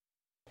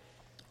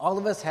All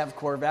of us have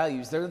core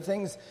values. They're the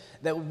things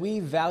that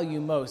we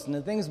value most. And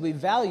the things we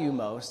value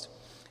most,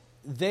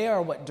 they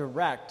are what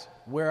direct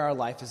where our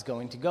life is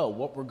going to go,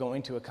 what we're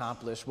going to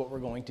accomplish, what we're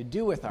going to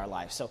do with our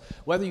life. So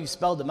whether you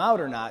spelled them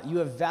out or not, you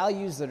have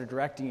values that are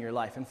directing your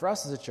life. And for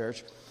us as a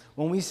church,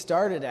 when we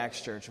started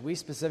Acts Church, we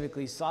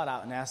specifically sought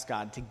out and asked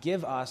God to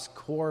give us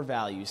core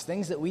values,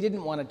 things that we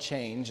didn't want to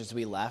change as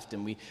we left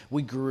and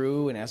we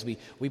grew and as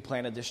we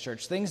planted this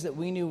church, things that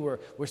we knew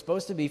were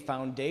supposed to be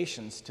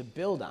foundations to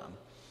build on.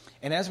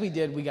 And as we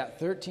did, we got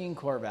 13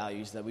 core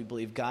values that we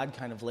believe God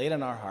kind of laid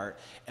on our heart,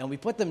 and we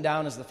put them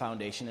down as the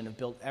foundation and have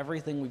built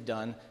everything we've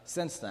done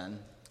since then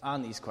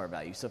on these core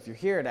values. So if you're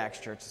here at Acts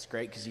Church, it's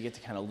great because you get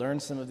to kind of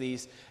learn some of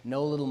these,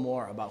 know a little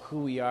more about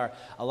who we are.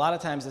 A lot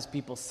of times as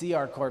people see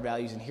our core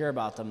values and hear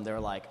about them, they're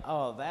like,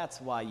 oh,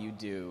 that's why you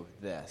do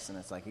this. And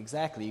it's like,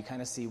 exactly, you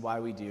kind of see why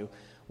we do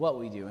what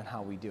we do and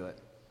how we do it.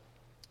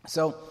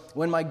 So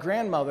when my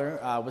grandmother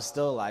was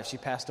still alive, she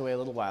passed away a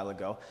little while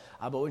ago,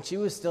 but when she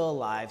was still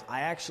alive,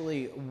 I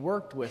actually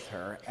worked with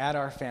her at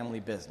our family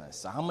business.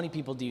 So how many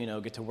people do you know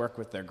get to work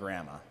with their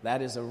grandma?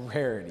 That is a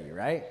rarity,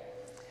 right?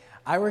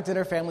 I worked at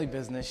her family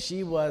business.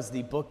 She was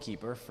the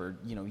bookkeeper for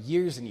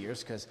years and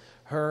years because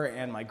her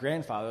and my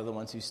grandfather are the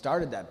ones who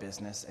started that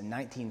business in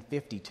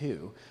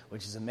 1952,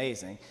 which is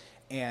amazing.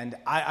 And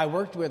I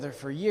worked with her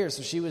for years,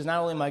 so she was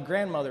not only my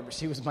grandmother, but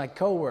she was my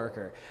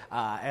coworker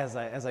as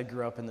I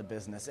grew up in the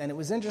business. And it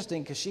was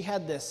interesting because she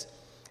had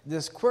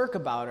this quirk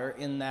about her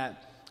in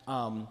that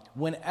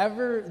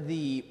whenever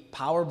the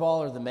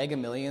Powerball or the Mega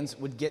Millions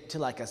would get to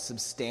like a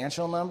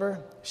substantial number,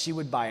 she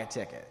would buy a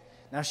ticket.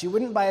 Now, she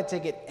wouldn't buy a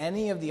ticket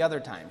any of the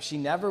other times. She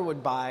never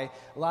would buy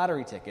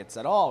lottery tickets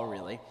at all,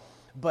 really.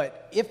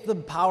 But if the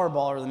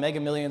Powerball or the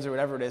Mega Millions or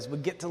whatever it is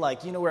would get to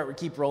where it would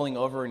keep rolling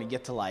over and you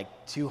get to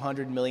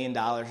 $200 million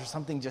or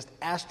something just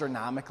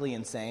astronomically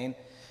insane,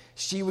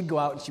 she would go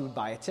out and she would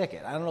buy a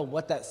ticket. I don't know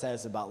what that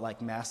says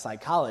about mass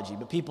psychology,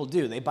 but people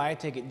do. They buy a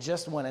ticket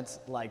just when it's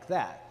like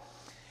that.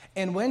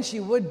 And when she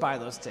would buy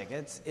those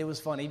tickets, it was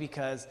funny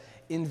because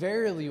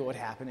invariably what would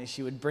happen is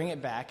she would bring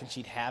it back and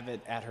she'd have it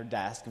at her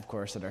desk, of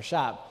course, at our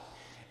shop.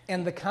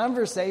 And the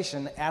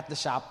conversation at the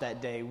shop that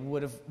day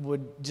would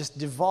just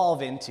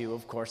devolve into,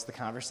 of course, the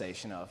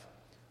conversation of,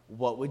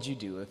 what would you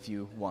do if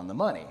you won the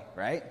money,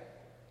 right?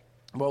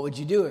 What would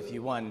you do if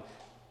you won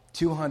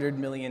 $200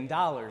 million?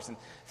 And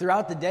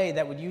throughout the day,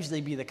 that would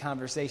usually be the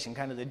conversation,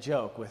 kind of the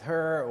joke with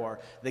her or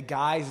the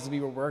guys as we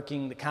were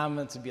working. The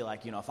comments would be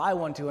like, if I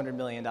won $200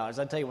 million,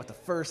 I'd tell you what the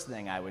first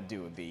thing I would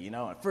do would be.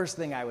 The first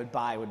thing I would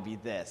buy would be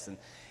this.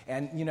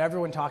 And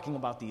everyone talking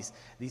about these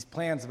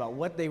plans about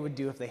what they would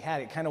do if they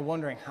had it, kind of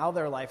wondering how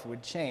their life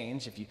would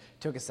change if you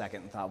took a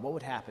second and thought, what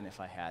would happen if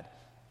I had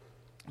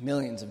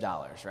millions of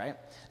dollars, right?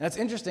 And that's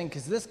interesting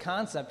because this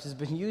concept has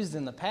been used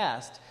in the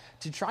past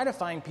to try to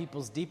find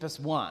people's deepest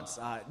wants.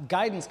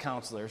 Guidance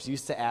counselors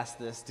used to ask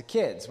this to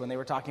kids when they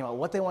were talking about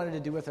what they wanted to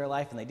do with their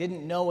life and they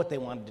didn't know what they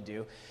wanted to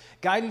do.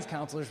 Guidance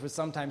counselors would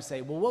sometimes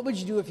say, well, what would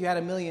you do if you had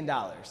 $1 million?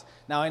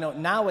 Now, I know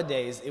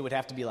nowadays it would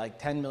have to be like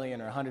 10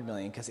 million or 100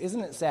 million, because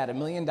isn't it sad? $1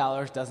 million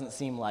doesn't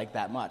seem like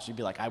that much. You'd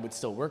be like, I would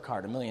still work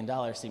hard. $1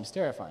 million seems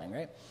terrifying,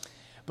 right?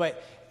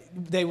 But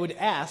they would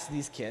ask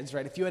these kids,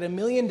 right, if you had $1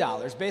 million,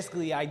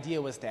 basically the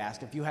idea was to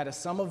ask if you had a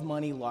sum of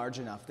money large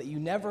enough that you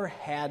never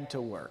had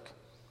to work.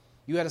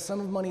 You had a sum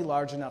of money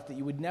large enough that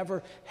you would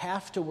never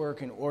have to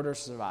work in order to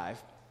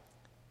survive,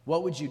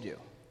 what would you do?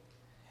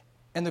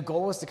 And the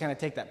goal was to kind of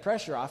take that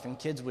pressure off, and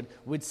kids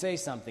would say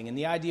something. And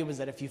the idea was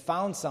that if you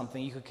found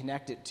something, you could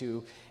connect it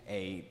to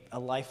a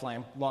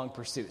lifelong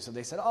pursuit. So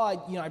they said,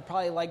 I'd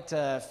probably like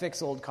to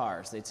fix old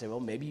cars. They'd say, well,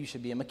 maybe you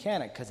should be a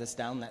mechanic because it's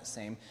down that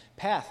same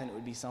path, and it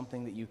would be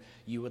something that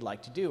you would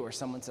like to do. Or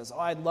someone says,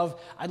 I'd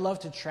love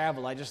to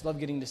travel. I just love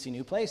getting to see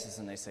new places.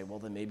 And they say, well,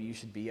 then maybe you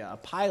should be a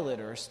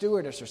pilot or a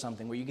stewardess or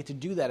something where you get to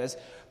do that as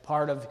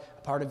part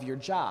of your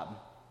job.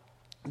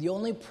 The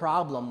only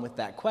problem with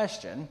that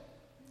question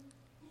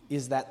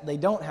is that they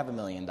don't have $1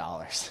 million.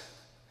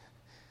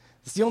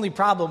 It's the only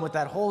problem with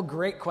that whole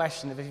great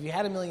question of if you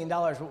had $1 million,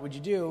 what would you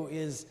do,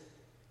 is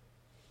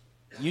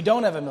you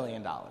don't have $1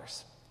 million.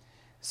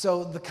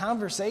 So the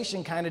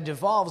conversation kind of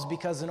devolves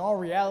because in all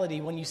reality,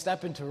 when you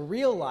step into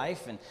real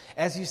life and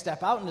as you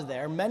step out into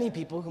there, many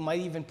people who might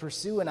even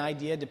pursue an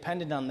idea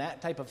dependent on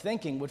that type of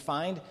thinking would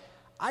find,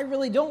 I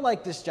really don't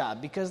like this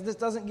job because this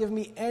doesn't give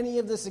me any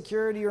of the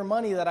security or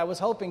money that I was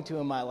hoping to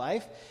in my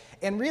life.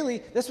 And really,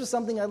 this was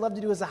something I'd love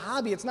to do as a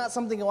hobby. It's not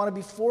something I want to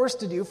be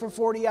forced to do for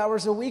 40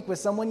 hours a week with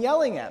someone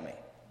yelling at me.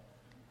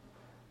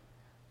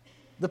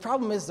 The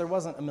problem is there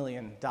wasn't $1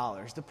 million.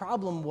 The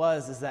problem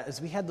is that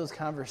as we had those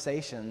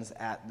conversations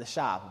at the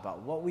shop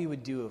about what we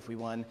would do if we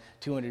won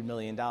 $200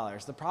 million,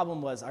 the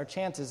problem was our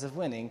chances of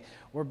winning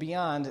were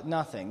beyond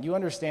nothing. You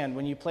understand,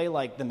 when you play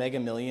like the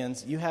Mega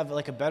Millions, you have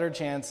like a better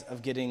chance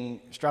of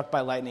getting struck by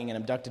lightning and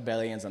abducted by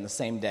aliens on the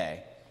same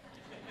day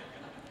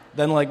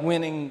than like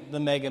winning the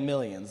Mega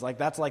Millions. Like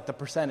that's like the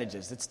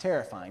percentages. It's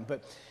terrifying.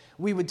 But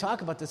we would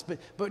talk about this.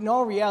 But in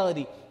all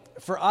reality,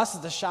 for us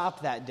at the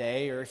shop that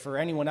day, or for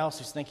anyone else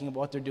who's thinking about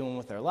what they're doing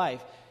with their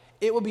life,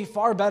 it would be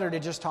far better to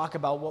just talk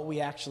about what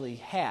we actually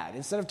had.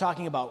 Instead of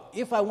talking about,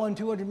 if I won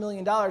 $200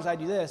 million, I'd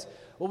do this,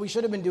 what we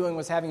should have been doing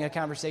was having a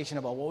conversation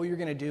about what we were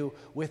going to do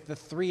with the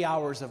 3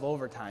 hours of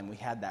overtime we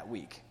had that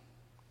week.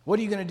 What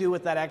are you going to do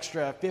with that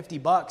extra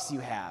 $50 you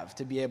have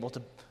to be able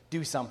to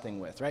do something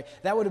with, right?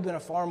 That would have been a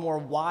far more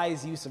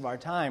wise use of our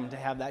time to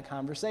have that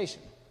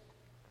conversation.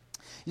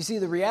 You see,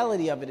 the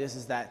reality of it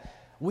is that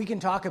we can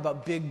talk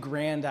about big,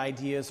 grand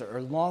ideas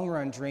or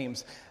long-run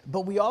dreams,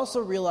 but we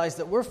also realize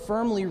that we're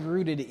firmly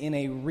rooted in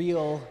a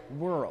real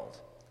world.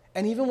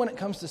 And even when it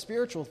comes to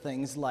spiritual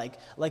things like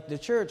the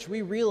church,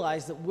 we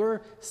realize that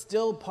we're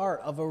still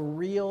part of a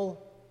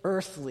real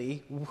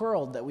earthly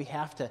world that we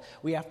have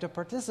to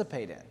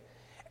participate in.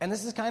 And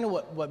this is kind of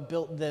what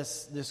built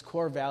this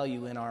core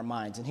value in our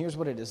minds. And here's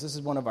what it is. This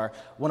is one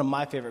of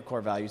my favorite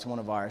core values. One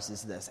of ours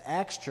is this.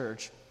 Acts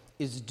Church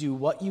is do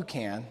what you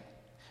can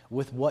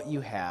with what you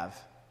have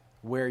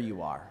where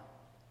you are.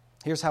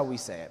 Here's how we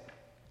say it.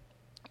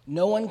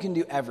 No one can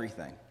do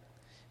everything,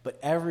 but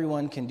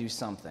everyone can do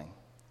something.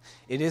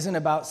 It isn't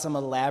about some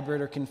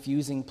elaborate or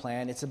confusing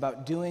plan. It's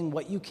about doing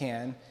what you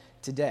can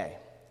today.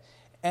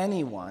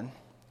 Anyone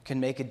can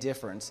make a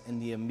difference in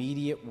the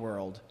immediate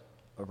world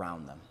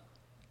around them.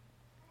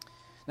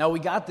 Now,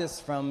 we got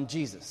this from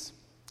Jesus.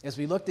 As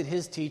we looked at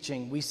his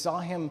teaching, we saw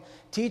him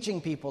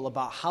teaching people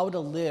about how to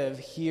live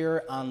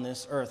here on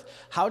this earth,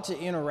 how to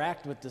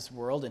interact with this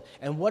world,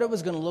 and what it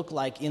was going to look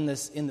like in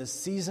this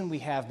season we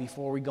have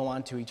before we go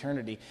on to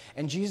eternity.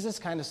 And Jesus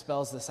kind of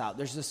spells this out.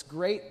 There's this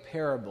great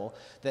parable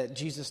that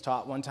Jesus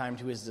taught one time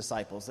to his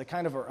disciples. They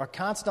kind of are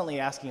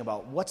constantly asking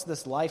about what's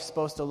this life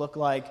supposed to look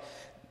like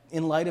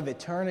in light of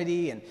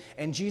eternity,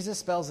 and Jesus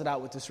spells it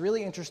out with this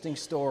really interesting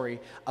story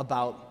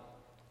about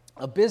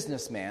a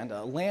businessman,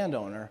 a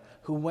landowner,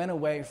 who went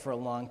away for a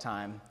long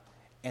time,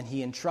 and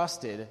he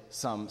entrusted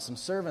some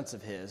servants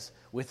of his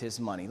with his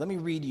money. Let me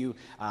read you,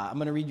 I'm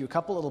going to read you a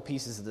couple little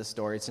pieces of this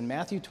story. It's in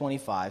Matthew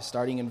 25,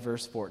 starting in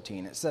verse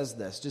 14. It says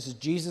this, just as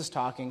Jesus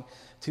talking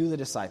to the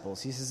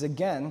disciples. He says,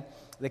 "Again,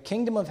 the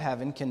kingdom of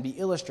heaven can be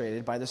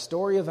illustrated by the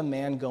story of a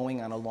man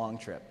going on a long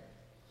trip.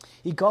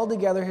 He called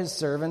together his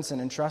servants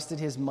and entrusted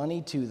his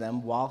money to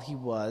them while he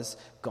was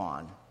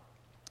gone.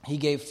 He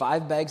gave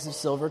 5 bags of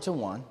silver to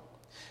one,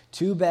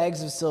 2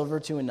 bags of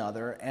silver to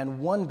another, and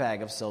 1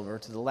 bag of silver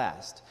to the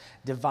last,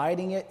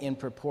 dividing it in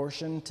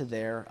proportion to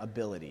their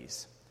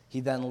abilities. He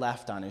then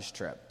left on his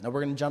trip." Now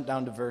we're going to jump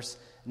down to verse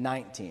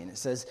 19. It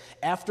says,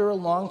 "After a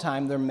long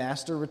time their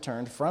master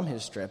returned from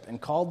his trip and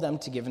called them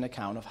to give an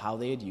account of how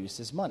they had used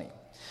his money.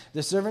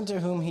 The servant to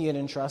whom he had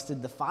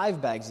entrusted the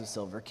 5 bags of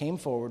silver came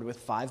forward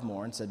with 5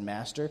 more and said,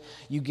 'Master,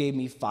 you gave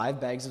me 5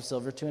 bags of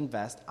silver to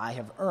invest. I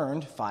have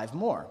earned 5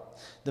 more.'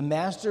 The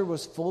master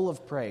was full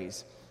of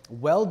praise.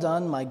 'Well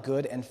done, my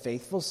good and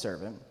faithful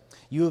servant.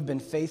 You have been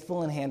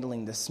faithful in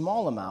handling this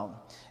small amount.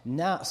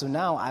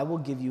 Now I will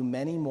give you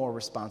many more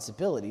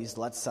responsibilities.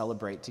 Let's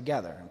celebrate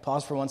together.'" And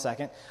pause for 1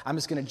 second. I'm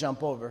just going to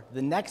jump over.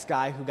 The next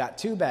guy who got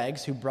 2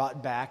 bags, who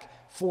brought back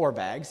 4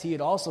 bags, he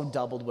had also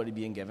doubled what he'd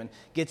been given,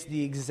 gets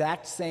the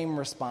exact same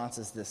response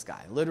as this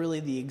guy. Literally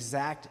the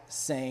exact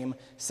same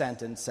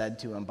sentence said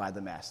to him by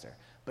the master.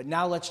 But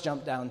now let's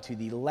jump down to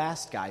the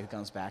last guy who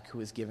comes back,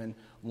 who is given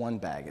 1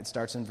 bag. It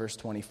starts in verse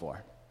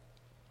 24.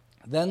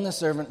 "Then the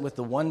servant with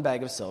the 1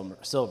 bag of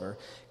silver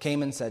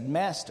came and said,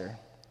 'Master,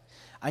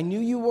 I knew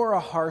you were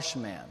a harsh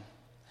man,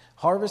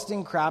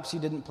 harvesting crops you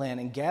didn't plant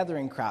and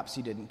gathering crops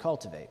you didn't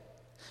cultivate.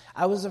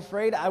 I was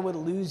afraid I would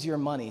lose your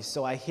money,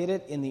 so I hid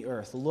it in the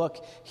earth.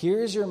 Look,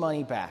 here is your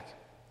money back.'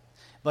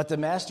 But the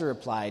master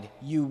replied,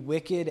 'You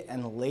wicked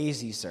and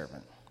lazy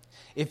servant.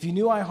 If you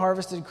knew I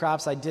harvested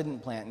crops I didn't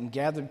plant and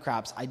gathered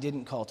crops I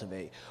didn't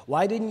cultivate,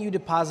 why didn't you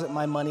deposit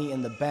my money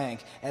in the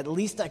bank? At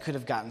least I could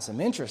have gotten some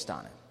interest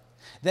on it.'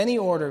 Then he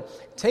ordered,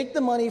 'Take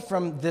the money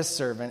from this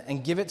servant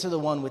and give it to the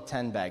one with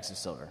 10 bags of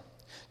silver.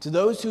 To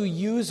those who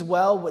use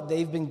well what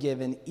they've been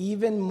given,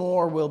 even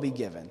more will be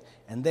given,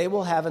 and they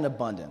will have an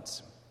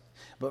abundance.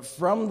 But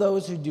from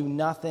those who do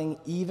nothing,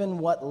 even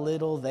what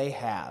little they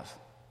have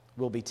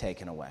will be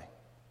taken away.'"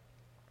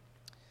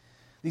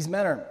 These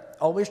men are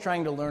always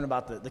trying to learn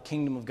about the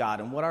kingdom of God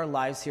and what our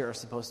lives here are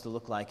supposed to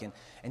look like.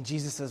 And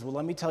Jesus says, "Well,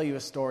 let me tell you a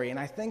story." And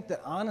I think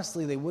that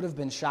honestly they would have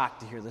been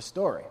shocked to hear this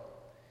story.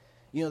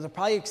 You know, they're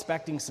probably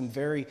expecting some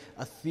very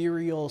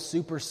ethereal,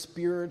 super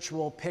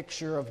spiritual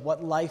picture of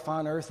what life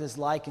on earth is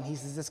like. And he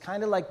says it's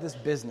kind of like this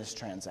business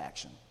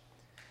transaction.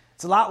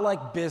 It's a lot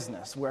like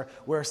business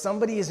where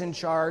somebody is in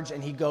charge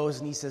and he goes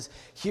and he says,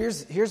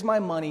 here's my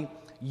money.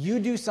 You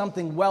do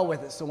something well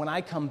with it. So when I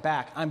come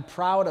back, I'm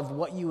proud of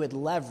what you had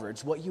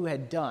leveraged, what you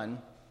had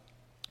done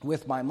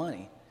with my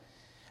money.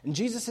 And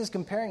Jesus is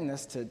comparing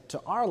this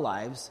to our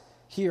lives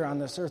here on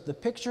this earth. The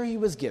picture he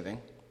was giving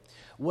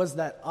was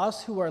that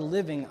us who are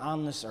living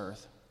on this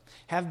earth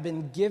have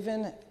been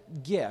given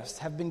gifts,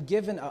 have been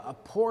given a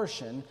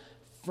portion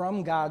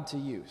from God to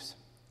use.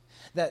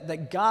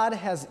 That God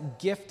has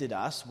gifted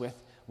us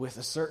with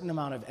a certain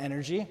amount of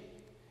energy.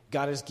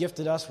 God has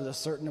gifted us with a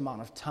certain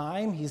amount of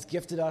time. He's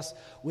gifted us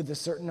with a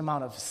certain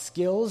amount of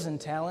skills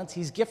and talents.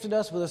 He's gifted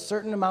us with a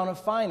certain amount of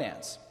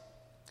finance.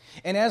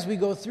 And as we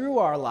go through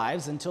our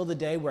lives until the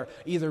day where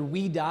either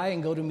we die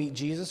and go to meet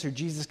Jesus or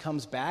Jesus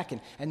comes back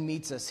and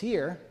meets us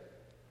here,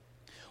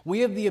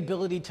 we have the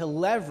ability to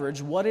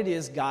leverage what it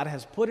is God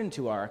has put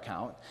into our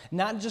account,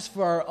 not just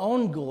for our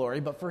own glory,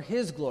 but for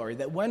His glory,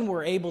 that when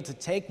we're able to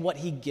take what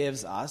He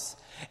gives us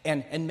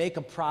and make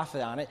a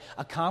profit on it,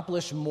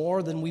 accomplish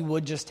more than we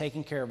would just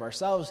taking care of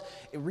ourselves,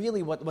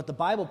 really what the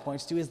Bible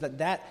points to is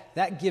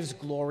that gives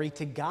glory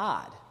to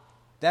God.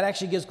 That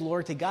actually gives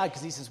glory to God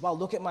because He says, wow,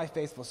 look at my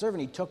faithful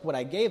servant. He took what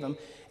I gave him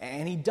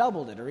and he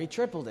doubled it or he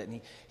tripled it,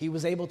 and he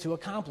was able to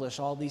accomplish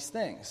all these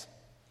things.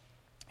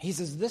 He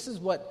says, this is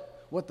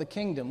what the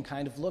kingdom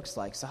kind of looks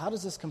like. So how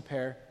does this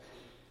compare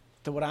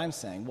to what I'm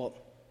saying? Well,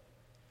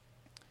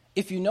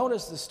 if you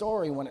notice the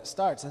story when it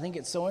starts, I think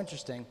it's so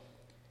interesting.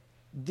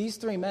 These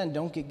three men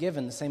don't get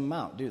given the same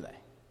amount, do they?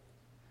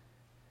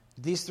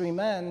 These three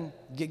men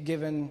get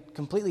given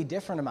completely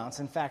different amounts.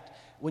 In fact,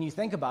 when you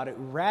think about it,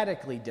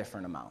 radically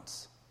different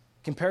amounts.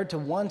 Compared to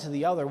one to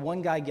the other,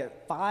 one guy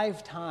get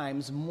 5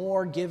 times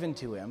more given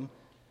to him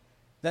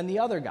than the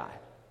other guy.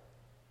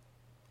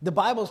 The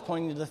Bible's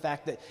pointing to the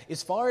fact that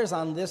as far as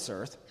on this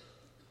earth,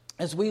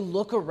 as we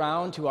look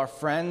around to our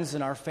friends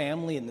and our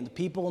family and the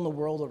people in the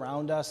world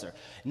around us, or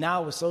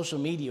now with social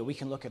media, we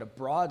can look at a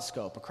broad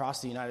scope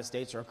across the United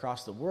States or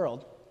across the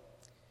world,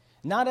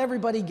 not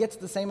everybody gets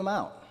the same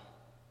amount.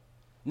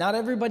 Not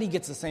everybody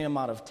gets the same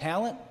amount of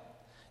talent.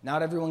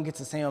 Not everyone gets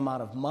the same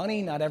amount of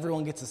money. Not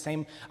everyone gets the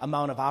same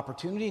amount of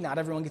opportunity. Not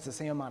everyone gets the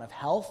same amount of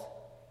health.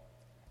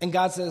 And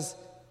God says,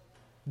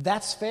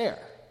 that's fair.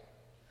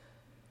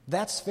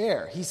 That's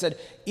fair. He said,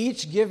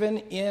 each given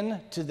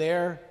in to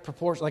their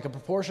proportion, like a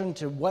proportion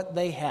to what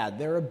they had,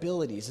 their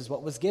abilities is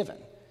what was given.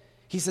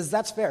 He says,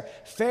 that's fair.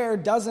 Fair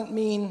doesn't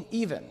mean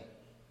even.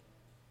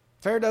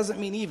 Fair doesn't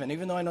mean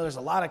even though I know there's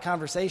a lot of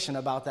conversation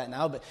about that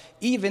now, but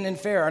even and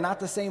fair are not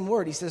the same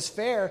word. He says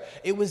fair,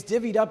 it was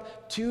divvied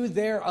up to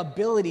their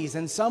abilities,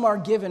 and some are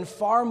given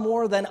far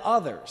more than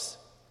others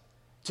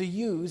to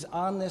use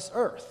on this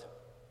earth.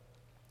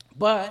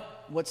 But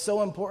what's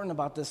so important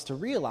about this to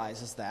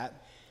realize is that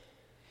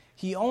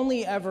He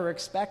only ever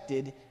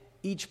expected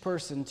each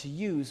person to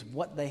use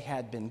what they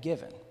had been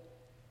given.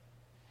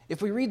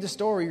 If we read the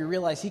story, you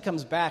realize he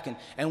comes back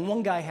and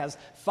one guy has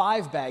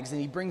 5 bags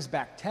and he brings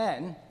back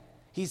 10.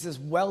 He says,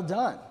 well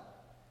done.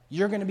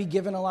 You're going to be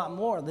given a lot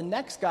more. The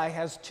next guy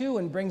has 2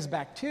 and brings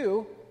back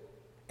 2,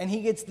 and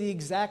he gets the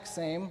exact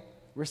same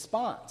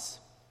response.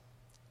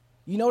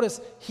 You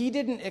notice he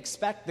didn't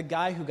expect the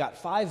guy who got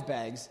 5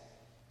 bags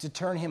to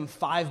turn him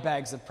 5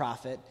 bags of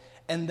profit,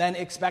 and then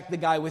expect the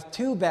guy with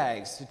 2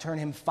 bags to turn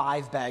him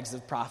 5 bags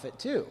of profit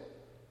too.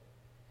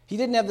 He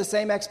didn't have the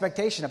same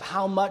expectation of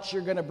how much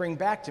you're going to bring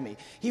back to me.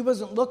 He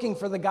wasn't looking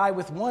for the guy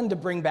with 1 to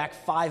bring back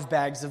 5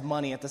 bags of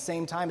money at the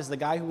same time as the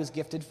guy who was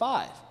gifted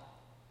 5.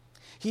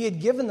 He had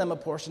given them a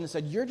portion and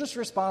said, you're just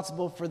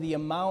responsible for the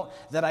amount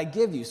that I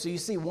give you. So you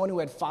see one who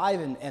had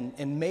 5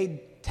 and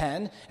made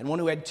 10, and one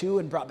who had 2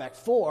 and brought back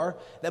 4,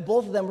 that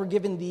both of them were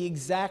given the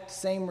exact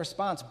same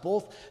response.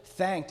 Both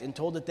thanked and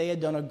told that they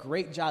had done a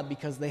great job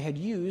because they had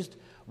used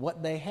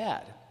what they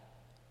had.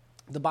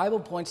 The Bible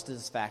points to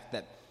this fact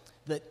that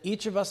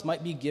each of us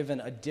might be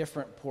given a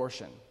different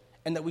portion,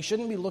 and that we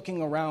shouldn't be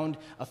looking around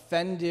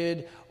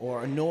offended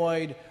or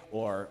annoyed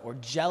or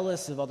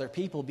jealous of other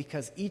people,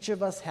 because each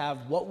of us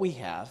have what we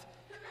have,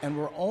 and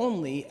we're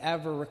only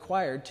ever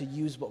required to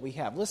use what we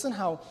have. Listen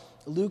how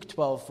Luke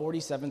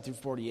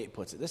 12:47-48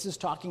 puts it. This is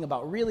talking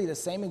about really the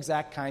same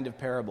exact kind of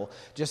parable,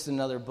 just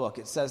another book.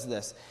 It says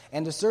this,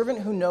 and a servant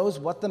who knows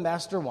what the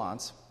master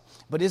wants,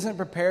 but isn't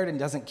prepared and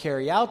doesn't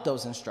carry out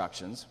those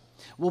instructions,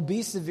 will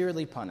be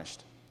severely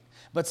punished.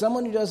 But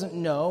someone who doesn't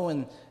know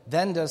and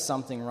then does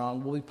something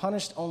wrong will be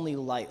punished only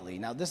lightly.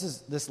 Now,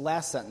 this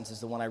last sentence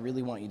is the one I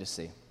really want you to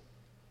see.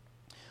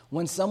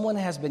 When someone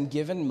has been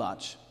given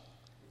much,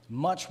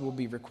 much will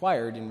be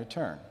required in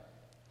return.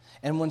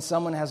 And when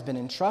someone has been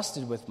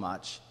entrusted with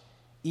much,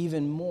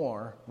 even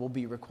more will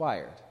be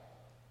required.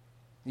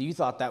 You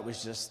thought that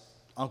was just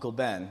Uncle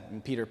Ben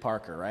and Peter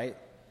Parker, right?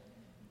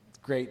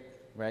 Great,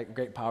 right?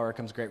 Great power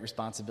comes great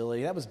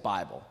responsibility. That was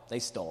Bible. They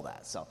stole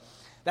that. So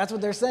that's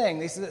what they're saying.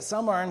 They say that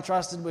some are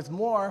entrusted with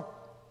more,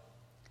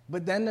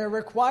 but then they're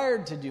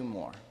required to do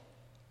more.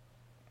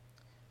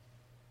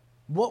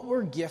 What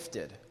we're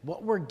gifted,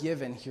 what we're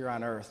given here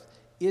on earth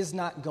is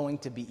not going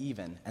to be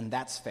even, and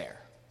that's fair.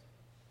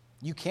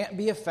 You can't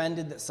be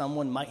offended that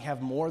someone might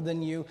have more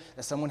than you,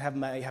 that someone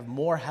might have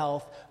more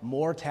health,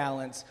 more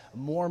talents,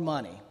 more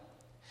money,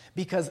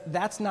 because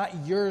that's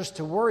not yours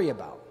to worry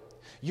about.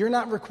 You're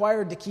not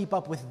required to keep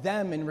up with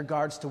them in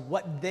regards to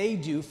what they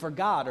do for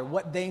God or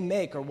what they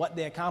make or what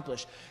they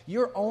accomplish.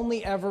 You're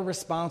only ever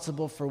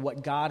responsible for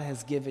what God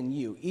has given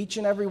you. Each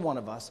and every one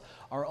of us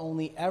are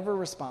only ever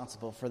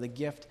responsible for the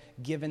gift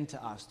given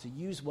to us, to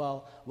use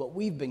well what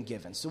we've been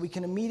given. So we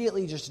can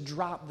immediately just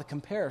drop the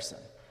comparison.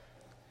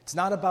 It's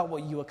not about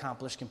what you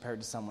accomplish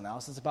compared to someone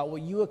else. It's about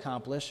what you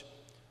accomplish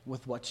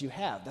with what you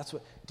have. That's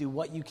what do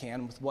what you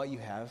can with what you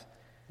have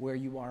where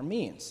you are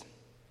means.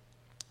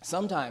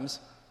 Sometimes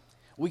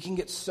We can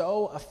get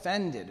so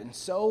offended and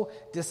so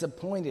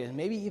disappointed and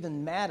maybe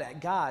even mad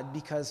at God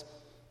because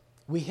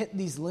we hit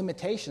these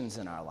limitations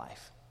in our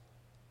life.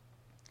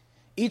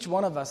 Each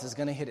one of us is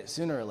going to hit it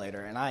sooner or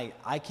later, and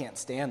I can't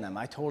stand them.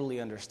 I totally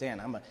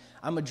understand.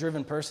 I'm a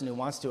driven person who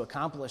wants to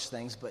accomplish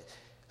things, but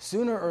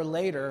sooner or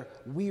later,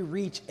 we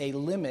reach a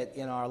limit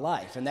in our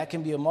life, and that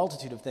can be a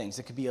multitude of things.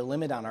 It could be a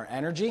limit on our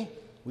energy.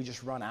 We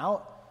just run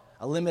out.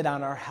 A limit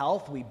on our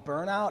health. We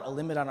burn out. A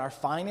limit on our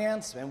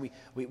finance, and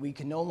we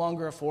can no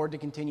longer afford to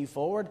continue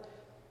forward.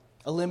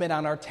 A limit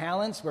on our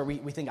talents, where we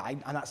think,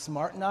 I'm not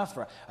smart enough,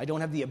 or I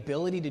don't have the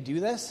ability to do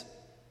this.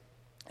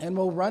 And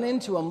we'll run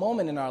into a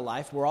moment in our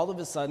life where all of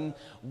a sudden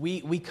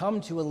we come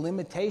to a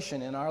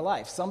limitation in our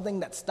life, something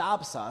that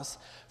stops us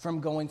from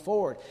going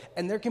forward.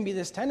 And there can be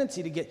this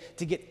tendency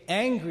to get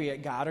angry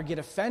at God or get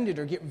offended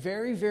or get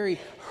very, very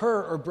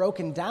hurt or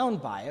broken down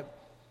by it.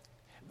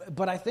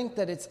 But I think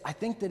that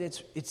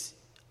it's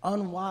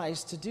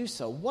unwise to do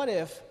so. What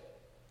if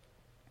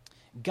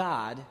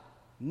God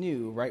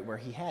knew right where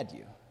he had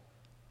you?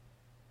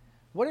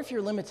 What if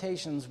your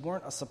limitations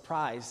weren't a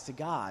surprise to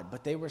God,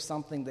 but they were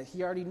something that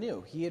he already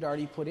knew, he had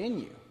already put in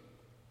you?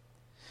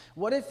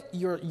 What if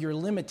your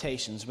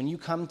limitations, when you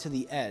come to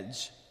the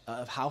edge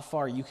of how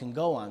far you can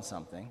go on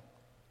something,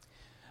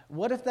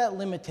 what if that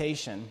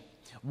limitation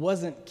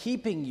wasn't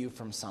keeping you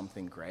from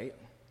something great?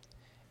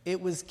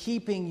 It was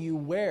keeping you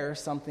where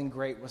something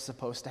great was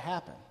supposed to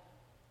happen.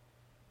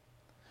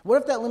 What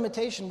if that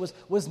limitation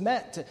was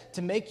meant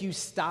to make you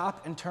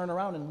stop and turn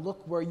around and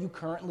look where you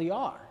currently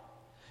are?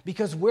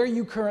 Because where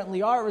you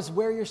currently are is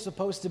where you're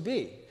supposed to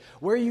be.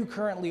 Where you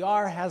currently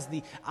are has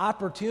the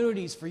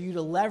opportunities for you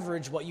to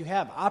leverage what you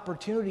have,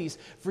 opportunities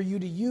for you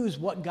to use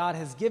what God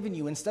has given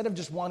you instead of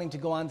just wanting to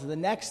go on to the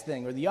next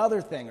thing or the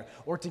other thing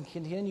or to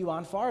continue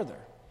on farther.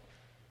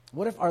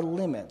 What if our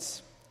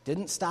limits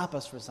didn't stop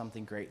us from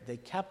something great? They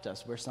kept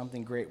us where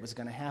something great was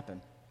going to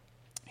happen.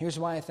 Here's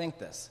why I think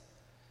this.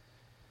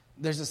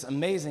 There's this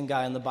amazing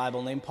guy in the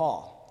Bible named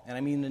Paul. And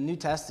I mean, in the New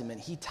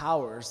Testament, he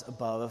towers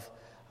above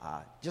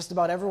just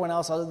about everyone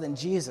else other than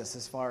Jesus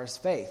as far as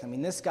faith. I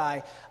mean, this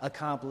guy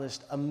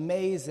accomplished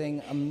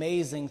amazing,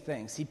 amazing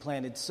things. He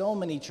planted so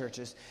many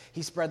churches.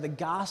 He spread the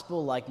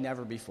gospel like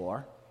never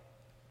before.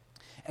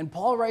 And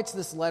Paul writes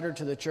this letter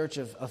to the church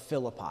of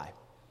Philippi,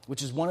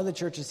 which is one of the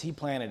churches he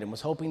planted and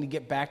was hoping to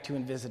get back to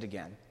and visit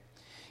again.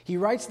 He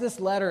writes this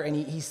letter and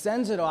he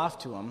sends it off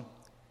to him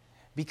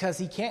because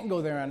he can't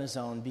go there on his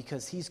own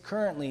because he's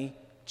currently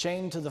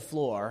chained to the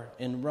floor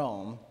in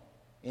Rome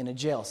in a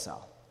jail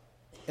cell.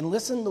 And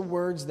listen to the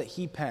words that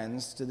he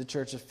pens to the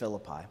church of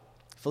Philippi.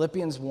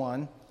 Philippians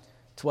 1,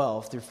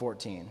 12 through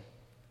 14.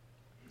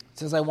 It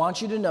says, I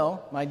want you to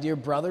know, my dear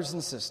brothers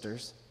and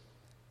sisters,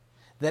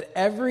 that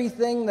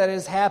everything that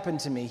has happened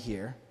to me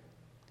here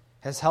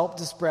has helped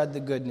to spread the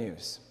good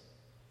news.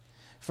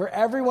 For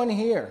everyone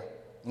here,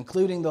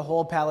 including the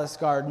whole palace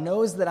guard,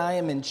 knows that I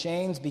am in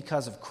chains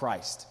because of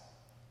Christ.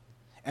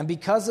 And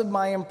because of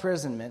my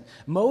imprisonment,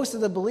 most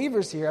of the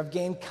believers here have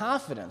gained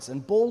confidence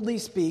and boldly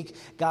speak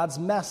God's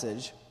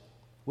message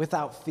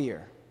without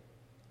fear.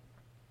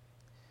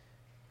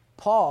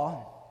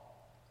 Paul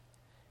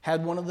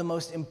had one of the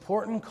most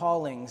important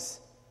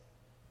callings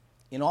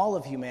in all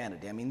of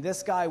humanity. I mean,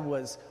 this guy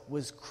was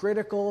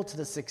critical to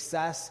the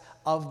success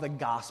of the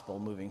gospel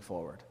moving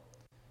forward.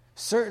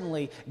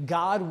 Certainly,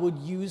 God would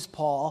use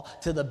Paul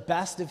to the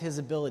best of his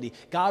ability.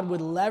 God would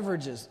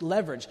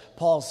leverage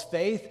Paul's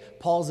faith,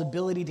 Paul's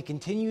ability to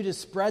continue to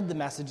spread the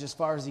message as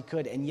far as he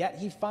could, and yet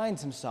he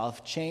finds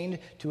himself chained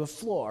to a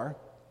floor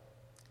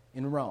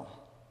in Rome.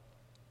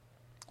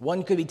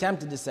 One could be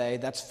tempted to say,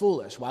 that's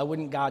foolish. Why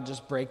wouldn't God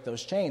just break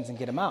those chains and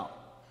get him out?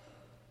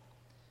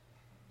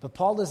 But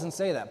Paul doesn't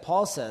say that.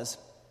 Paul says,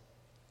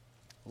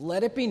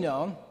 let it be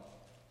known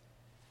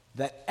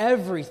that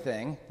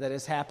everything that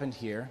has happened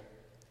here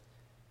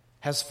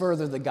has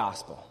furthered the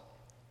gospel.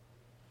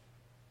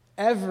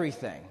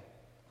 Everything.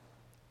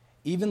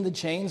 Even the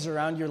chains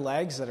around your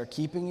legs that are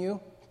keeping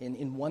you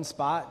in one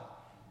spot.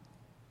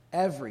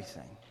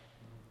 Everything.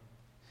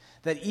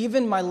 That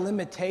even my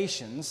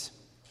limitations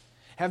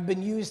have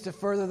been used to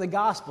further the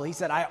gospel. He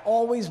said, I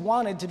always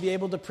wanted to be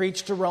able to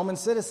preach to Roman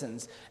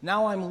citizens.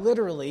 Now I'm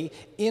literally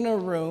in a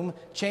room,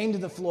 chained to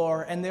the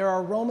floor, and there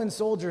are Roman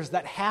soldiers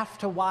that have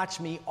to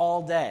watch me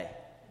all day.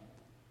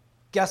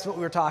 Guess what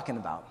we were talking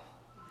about?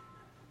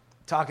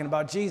 Talking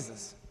about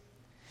Jesus.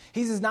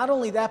 He says, not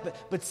only that,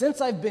 but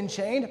since I've been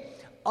chained,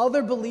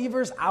 other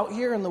believers out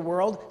here in the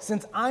world,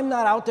 since I'm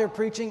not out there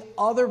preaching,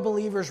 other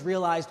believers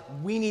realized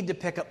we need to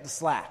pick up the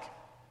slack.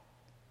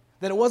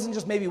 That it wasn't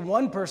just maybe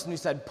one person who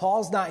said,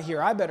 Paul's not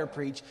here, I better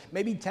preach.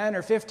 Maybe 10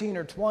 or 15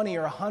 or 20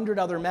 or 100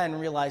 other men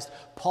realized,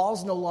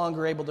 Paul's no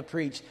longer able to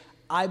preach,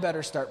 I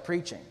better start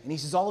preaching. And he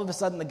says, all of a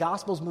sudden the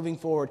gospel's moving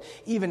forward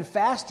even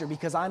faster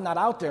because I'm not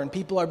out there and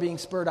people are being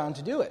spurred on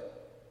to do it.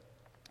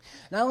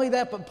 Not only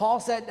that, but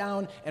Paul sat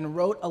down and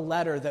wrote a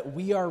letter that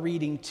we are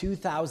reading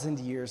 2,000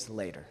 years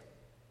later,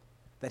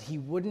 that he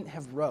wouldn't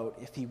have wrote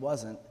if he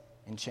wasn't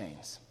in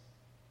chains.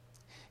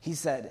 He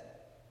said,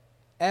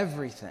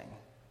 everything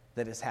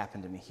that has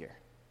happened to me here.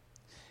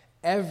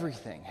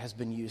 Everything has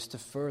been used to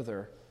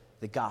further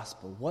the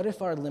gospel. What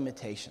if our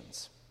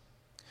limitations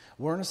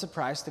weren't a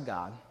surprise to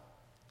God?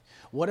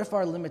 What if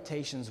our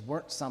limitations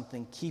weren't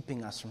something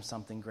keeping us from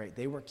something great?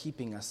 They were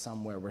keeping us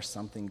somewhere where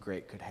something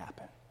great could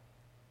happen.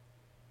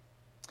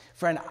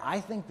 Friend, I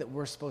think that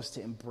we're supposed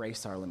to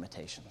embrace our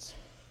limitations.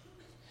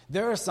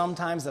 There are some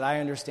times that I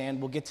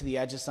understand we'll get to the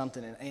edge of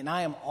something, and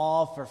I am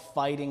all for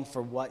fighting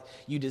for what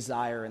you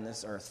desire in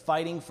this earth,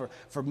 fighting for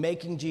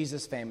making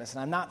Jesus famous.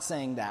 And I'm not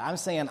saying that. I'm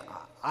saying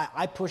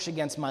I push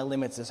against my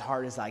limits as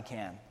hard as I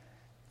can.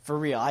 For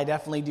real, I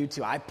definitely do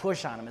too. I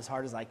push on them as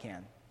hard as I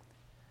can.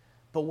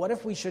 But what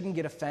if we shouldn't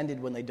get offended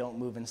when they don't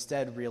move,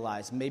 instead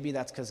realize maybe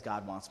that's because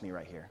God wants me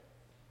right here?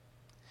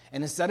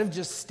 And instead of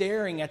just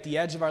staring at the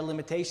edge of our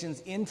limitations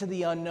into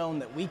the unknown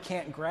that we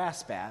can't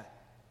grasp at,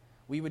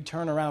 we would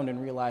turn around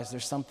and realize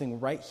there's something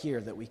right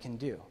here that we can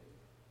do.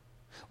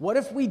 What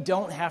if we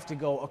don't have to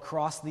go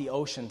across the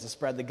ocean to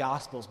spread the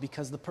gospels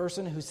because the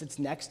person who sits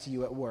next to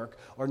you at work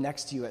or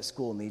next to you at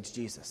school needs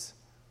Jesus?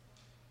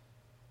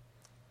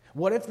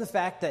 What if the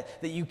fact that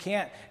you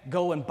can't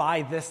go and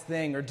buy this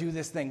thing or do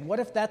this thing, what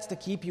if that's to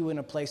keep you in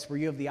a place where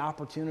you have the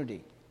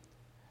opportunity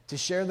to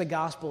share the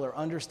gospel or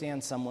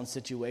understand someone's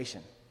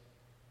situation?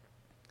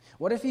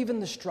 What if even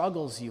the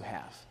struggles you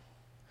have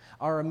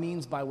are a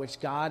means by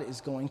which God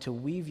is going to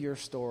weave your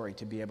story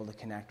to be able to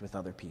connect with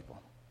other people?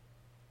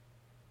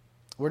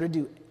 We're to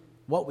do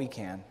what we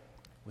can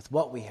with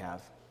what we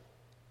have,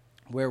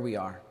 where we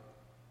are.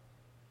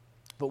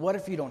 But what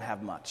if you don't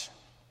have much?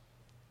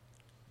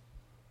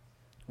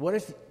 What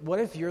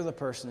if you're the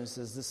person who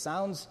says, this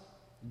sounds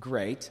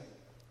great.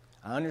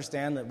 I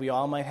understand that we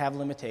all might have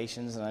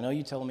limitations, and I know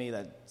you told me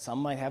that some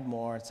might have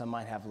more and some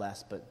might have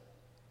less, but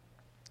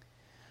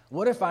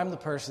what if I'm the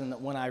person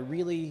that when I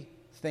really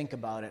think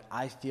about it,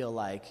 I feel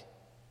like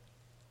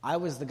I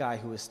was the guy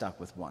who was stuck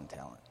with one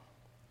talent.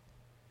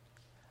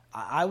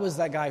 I was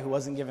that guy who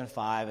wasn't given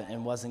 5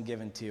 and wasn't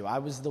given 2. I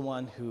was the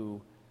one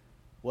who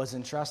was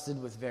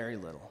entrusted with very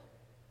little.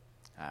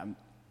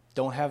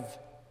 Don't have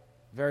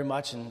very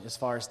much as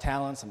far as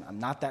talents. I'm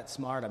not that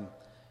smart. I'm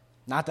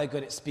not that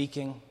good at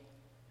speaking.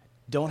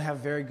 Don't have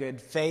very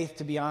good faith,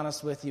 to be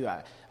honest with you.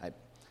 I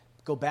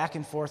go back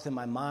and forth in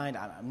my mind.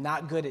 I'm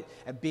not good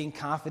at being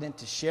confident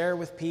to share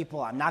with people.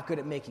 I'm not good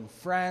at making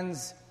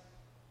friends.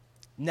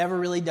 Never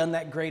really done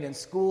that great in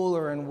school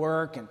or in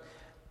work. And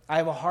I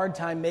have a hard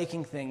time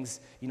making things,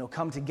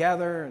 come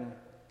together. And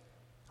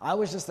I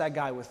was just that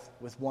guy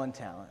with one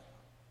talent.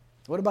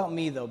 What about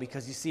me, though?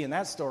 Because you see, in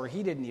that story,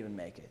 he didn't even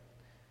make it.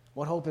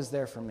 What hope is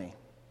there for me?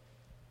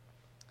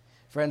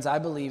 Friends, I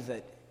believe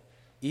that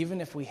even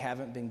if we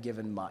haven't been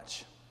given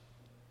much,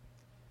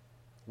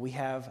 we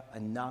have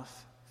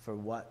enough for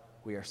what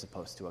we are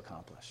supposed to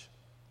accomplish.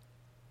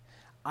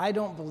 I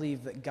don't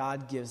believe that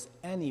God gives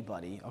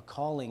anybody a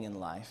calling in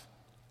life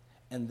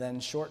and then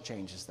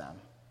shortchanges them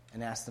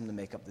and asks them to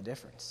make up the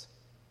difference.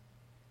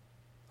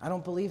 I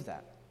don't believe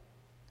that.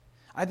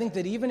 I think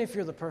that even if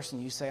you're the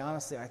person, you say,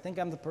 honestly, I think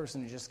I'm the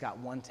person who just got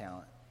one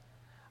talent.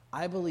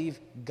 I believe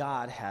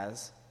God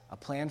has a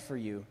plan for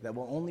you that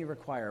will only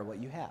require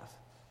what you have.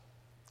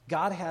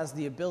 God has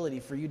the ability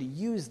for you to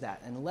use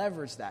that and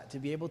leverage that to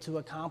be able to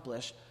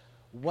accomplish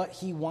what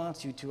he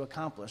wants you to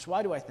accomplish.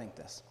 Why do I think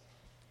this?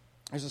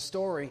 There's a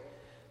story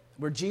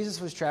where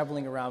Jesus was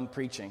traveling around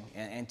preaching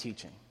and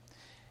teaching.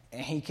 And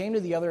he came to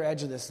the other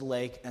edge of this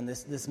lake, and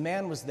this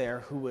man was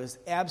there who was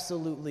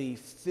absolutely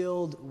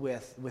filled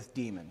with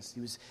demons.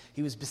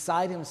 He was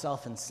beside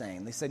himself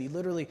insane. They said he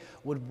literally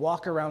would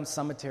walk around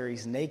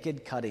cemeteries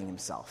naked, cutting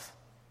himself.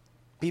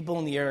 People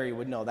in the area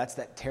would know that's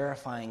that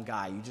terrifying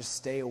guy. You just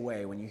stay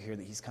away when you hear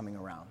that he's coming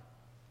around.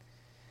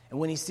 And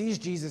when he sees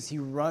Jesus, he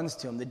runs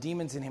to him. The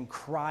demons in him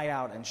cry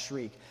out and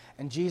shriek.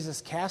 And Jesus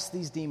casts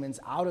these demons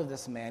out of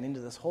this man into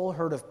this whole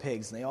herd of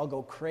pigs. And they all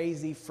go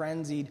crazy,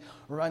 frenzied,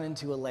 run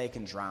into a lake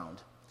and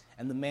drowned.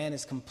 And the man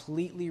is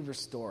completely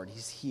restored.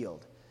 He's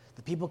healed.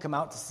 The people come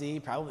out to see.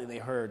 Probably they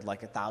heard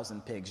like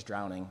 1,000 pigs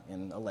drowning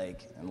in a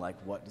lake and like,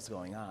 what is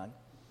going on?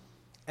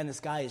 And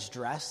this guy is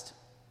dressed.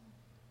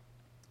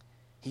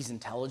 He's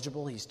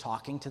intelligible. He's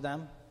talking to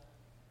them.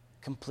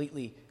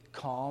 Completely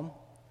calm.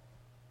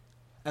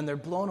 And they're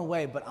blown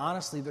away, but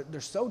honestly, they're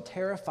so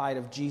terrified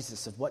of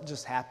Jesus, of what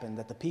just happened,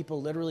 that the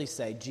people literally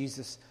say,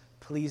 Jesus,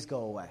 please go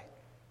away.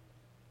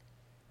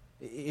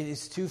 It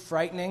is too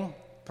frightening.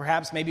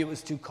 Perhaps maybe it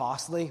was too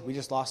costly. We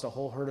just lost a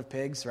whole herd of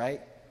pigs, right?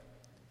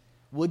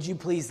 Would you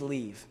please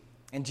leave?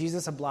 And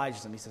Jesus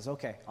obliges him. He says,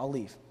 okay, I'll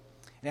leave.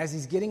 And as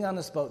he's getting on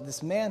this boat,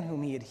 this man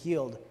whom he had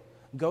healed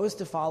goes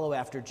to follow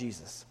after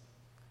Jesus.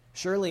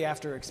 Surely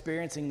after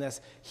experiencing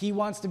this, he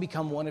wants to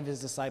become one of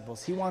his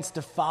disciples. He wants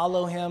to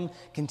follow him,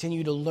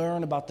 continue to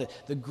learn about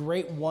the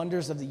great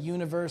wonders of the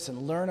universe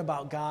and learn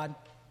about God.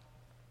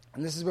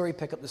 And this is where we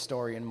pick up the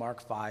story in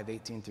Mark 5,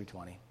 18 through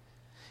 20.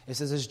 It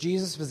says, as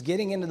Jesus was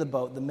getting into the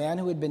boat, the man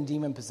who had been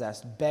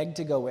demon-possessed begged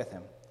to go with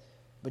him.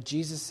 But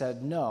Jesus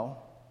said, no,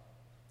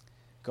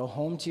 go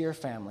home to your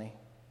family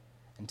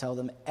and tell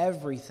them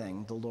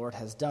everything the Lord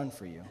has done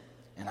for you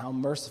and how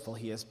merciful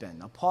he has been.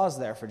 Now pause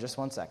there for just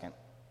one second.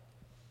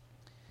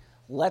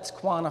 let's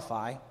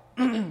quantify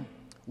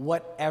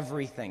what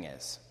everything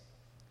is.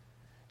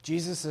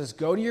 Jesus says,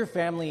 go to your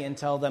family and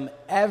tell them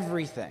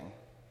everything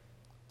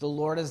the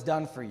Lord has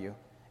done for you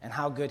and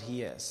how good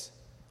he is.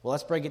 Well,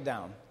 let's break it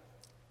down.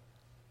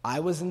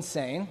 I was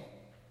insane.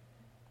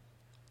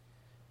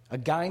 A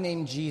guy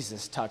named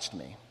Jesus touched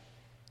me.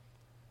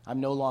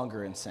 I'm no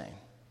longer insane.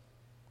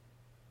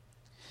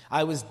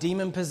 I was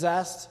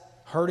demon-possessed,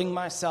 hurting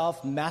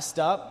myself, messed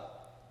up.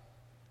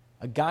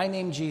 A guy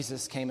named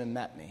Jesus came and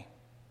met me.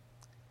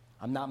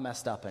 I'm not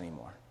messed up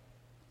anymore.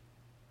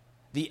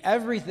 The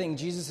everything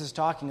Jesus is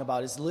talking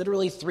about is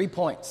literally 3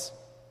 points.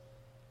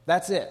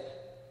 That's it.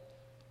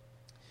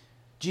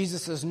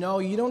 Jesus says, no,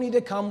 you don't need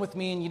to come with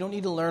me and you don't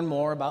need to learn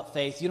more about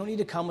faith. You don't need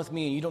to come with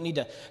me and you don't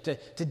need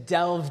to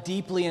delve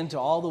deeply into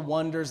all the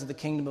wonders of the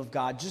kingdom of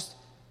God. Just,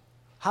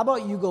 how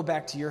about you go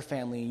back to your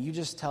family and you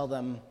just tell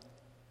them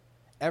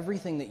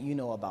everything that you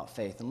know about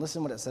faith. And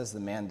listen what it says the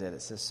man did.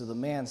 It says, so the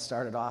man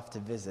started off to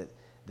visit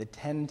the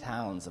 10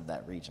 towns of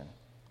that region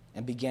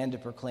and began to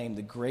proclaim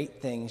the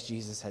great things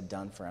Jesus had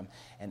done for him.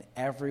 And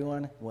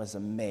everyone was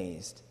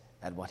amazed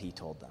at what he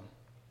told them.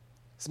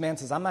 This man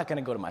says, I'm not going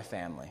to go to my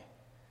family.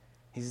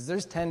 He says,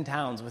 there's 10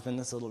 towns within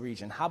this little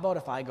region. How about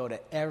if I go to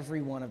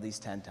every one of these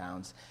 10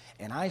 towns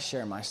and I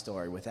share my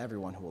story with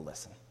everyone who will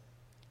listen?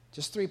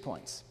 Just 3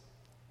 points.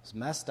 I was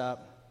messed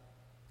up.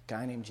 A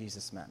guy named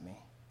Jesus met me.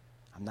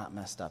 I'm not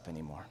messed up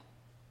anymore.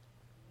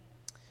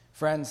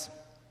 Friends,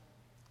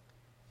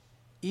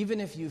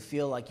 even if you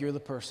feel like you're the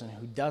person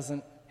who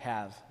doesn't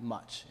have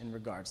much in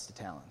regards to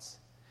talents,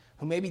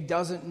 who maybe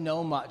doesn't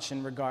know much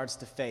in regards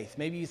to faith,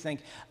 maybe you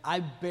think,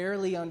 I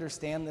barely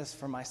understand this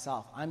for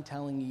myself. I'm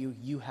telling you,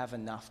 you have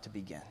enough to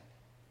begin.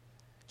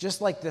 Just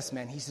like this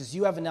man, he says,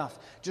 you have enough.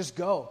 Just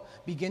go.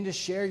 Begin to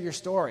share your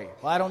story.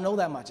 Well, I don't know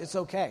that much. It's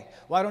okay.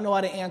 Well, I don't know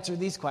how to answer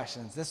these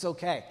questions. That's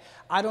okay.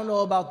 I don't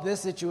know about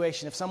this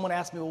situation. If someone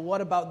asks me, well,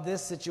 what about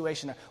this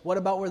situation? Or what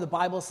about where the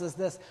Bible says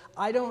this?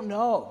 I don't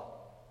know.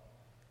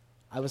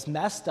 I was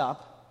messed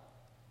up.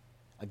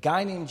 A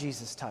guy named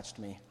Jesus touched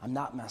me. I'm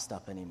not messed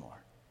up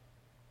anymore.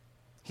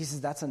 He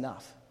says, that's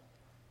enough.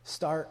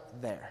 Start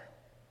there.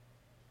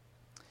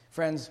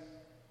 Friends,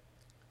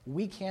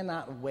 we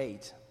cannot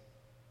wait.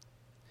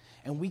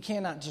 And we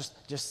cannot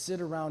just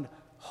sit around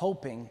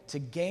hoping to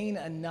gain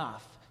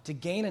enough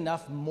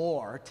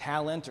more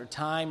talent or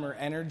time or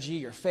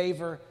energy or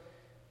favor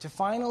to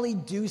finally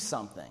do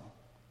something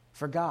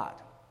for God.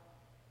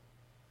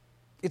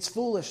 It's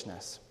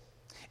foolishness.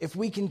 If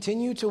we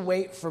continue to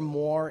wait for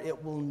more,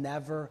 it will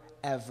never,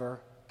 ever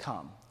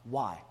come.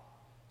 Why?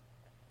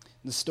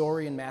 The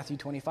story in Matthew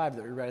 25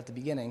 that we read at the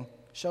beginning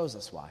shows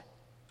us why.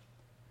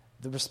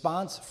 The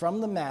response from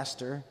the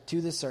master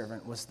to the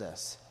servant was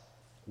this: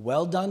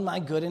 well done, my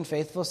good and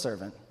faithful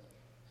servant.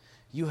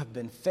 You have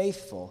been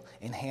faithful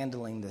in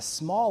handling this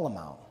small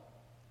amount.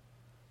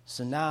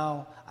 So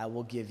now I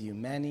will give you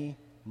many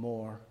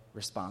more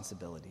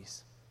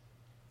responsibilities.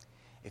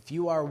 If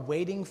you are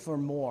waiting for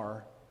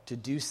more to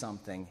do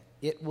something,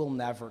 it will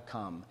never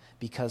come,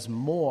 because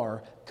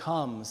more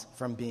comes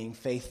from being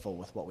faithful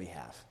with what we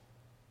have.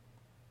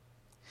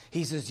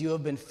 He says, you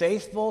have been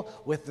faithful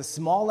with the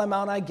small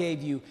amount I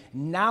gave you.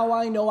 Now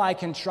I know I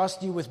can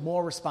trust you with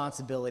more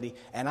responsibility,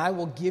 and I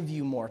will give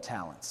you more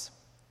talents.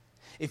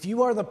 If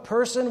you are the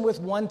person with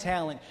 1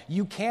 talent,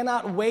 you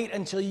cannot wait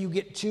until you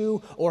get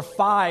 2 or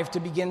 5 to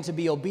begin to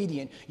be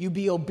obedient. You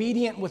be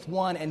obedient with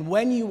 1, and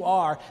when you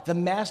are, the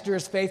master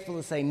is faithful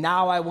to say,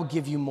 now I will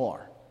give you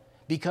more,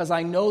 because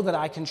I know that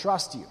I can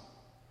trust you.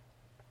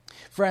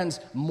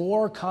 Friends,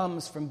 more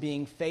comes from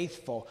being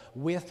faithful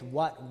with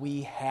what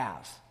we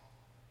have.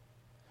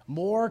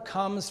 More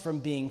comes from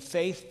being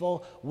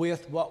faithful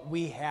with what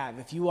we have.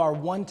 If you are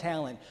 1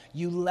 talent,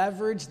 you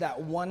leverage that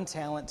 1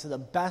 talent to the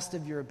best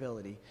of your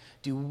ability.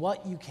 Do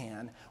what you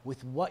can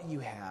with what you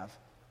have,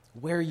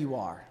 where you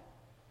are.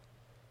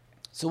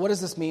 So what does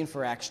this mean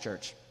for Acts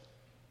Church?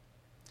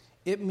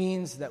 It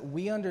means that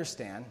we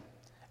understand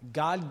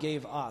God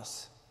gave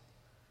us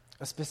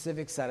a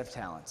specific set of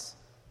talents.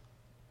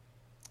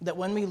 That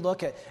when we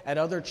look at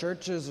other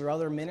churches or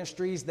other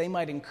ministries, they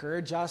might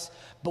encourage us,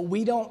 but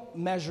we don't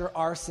measure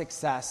our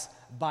success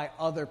by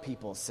other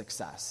people's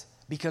success,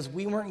 because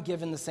we weren't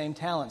given the same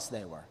talents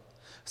they were.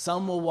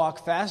 Some will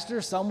walk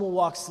faster, some will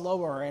walk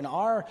slower, and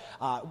our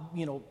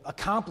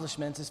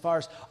accomplishments as far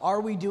as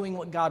are we doing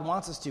what God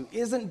wants us to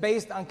isn't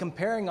based on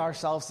comparing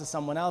ourselves to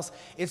someone else.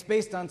 It's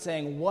based on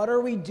saying, what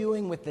are we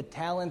doing with the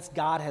talents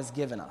God has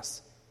given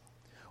us?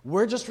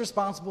 We're just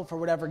responsible for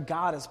whatever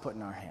God has put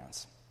in our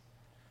hands.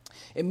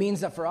 It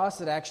means that for us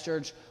at Acts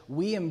Church,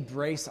 we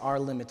embrace our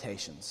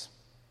limitations,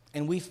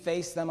 and we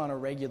face them on a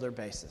regular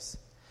basis.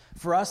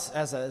 For us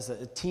as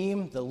a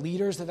team, the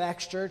leaders of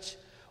Acts Church,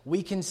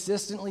 we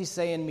consistently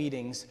say in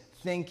meetings,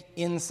 think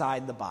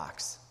inside the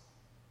box.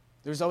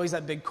 There's always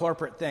that big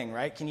corporate thing,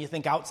 right? Can you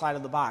think outside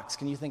of the box?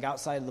 Can you think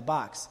outside of the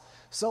box?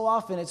 So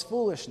often it's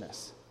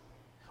foolishness.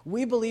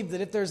 We believe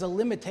that if there's a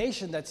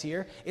limitation that's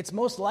here, it's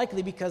most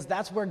likely because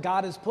that's where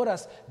God has put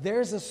us.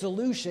 There's a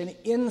solution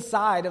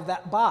inside of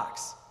that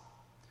box.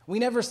 We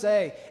never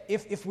say,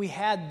 if we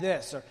had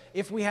this, or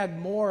if we had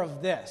more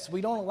of this. We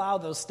don't allow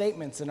those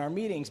statements in our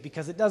meetings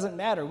because it doesn't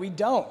matter. We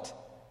don't.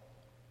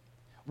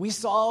 We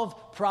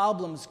solve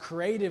problems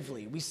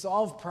creatively. We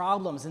solve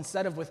problems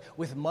instead of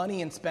with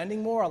money and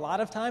spending more, a lot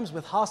of times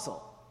with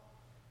hustle.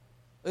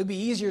 It would be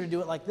easier to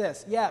do it like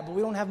this. Yeah, but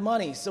we don't have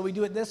money, so we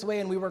do it this way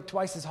and we work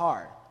twice as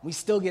hard. We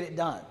still get it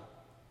done.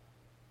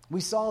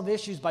 We solve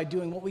issues by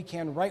doing what we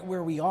can right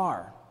where we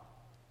are.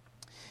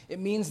 It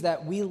means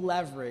that we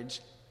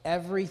leverage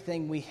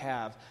everything we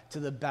have to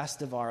the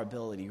best of our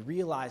ability,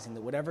 realizing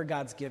that whatever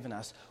God's given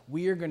us,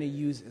 we are going to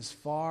use as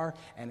far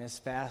and as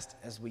fast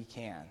as we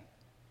can.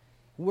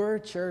 We're a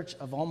church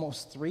of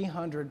almost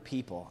 300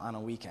 people on a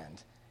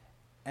weekend,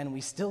 and we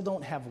still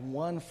don't have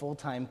one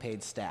full-time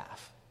paid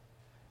staff.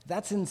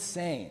 That's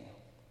insane.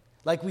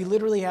 Like, we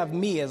literally have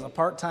me as a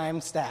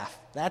part-time staff.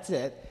 That's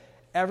it.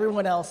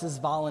 Everyone else is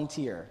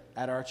volunteer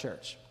at our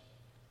church.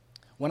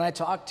 When I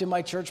talk to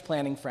my church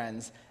planning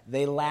friends,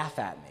 they laugh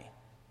at me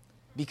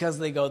because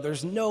they go,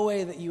 there's no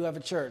way that you have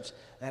a church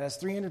that has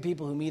 300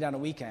 people who meet on a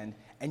weekend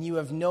and you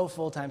have no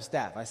full-time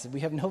staff. I said, we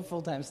have no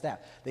full-time staff.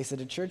 They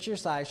said, a church your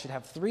size should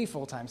have 3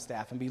 full-time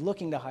staff and be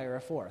looking to hire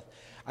a 4th.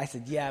 I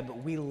said, yeah,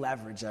 but we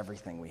leverage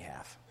everything we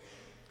have.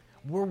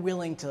 We're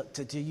willing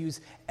to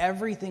use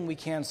everything we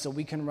can so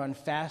we can run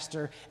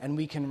faster and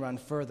we can run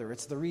further.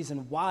 It's the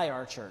reason why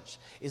our church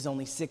is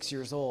only 6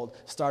 years old,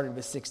 started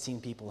with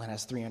 16 people, and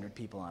has 300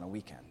 people on a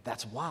weekend.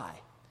 That's why.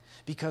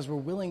 Because we're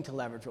willing to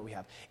leverage what we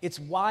have. It's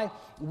why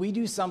we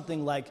do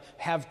something like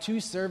have 2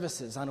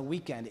 services on a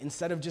weekend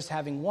instead of just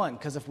having one.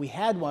 Because if we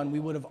had one, we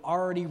would have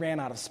already ran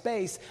out of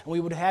space and we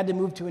would have had to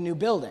move to a new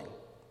building.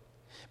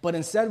 But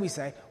instead we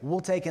say, we'll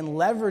take and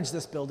leverage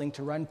this building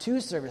to run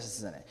 2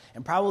 services in it.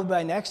 And probably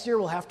by next year,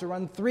 we'll have to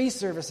run 3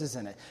 services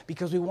in it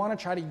because we want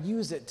to try to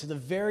use it to the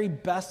very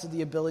best of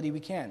the ability we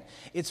can.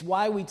 It's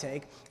why we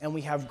take and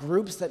we have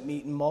groups that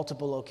meet in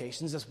multiple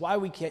locations. It's why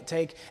we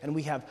take and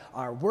we have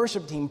our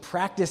worship team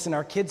practice in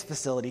our kids'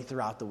 facility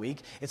throughout the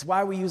week. It's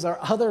why we use our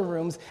other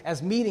rooms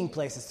as meeting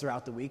places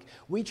throughout the week.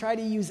 We try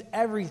to use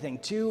everything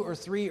 2 or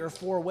 3 or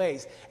 4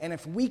 ways. And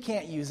if we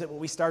can't use it, what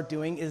we start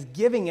doing is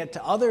giving it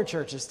to other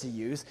churches to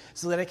use,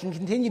 so that it can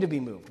continue to be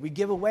moved. We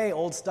give away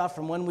old stuff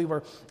from when we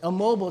were a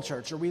mobile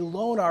church, or we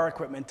loan our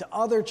equipment to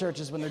other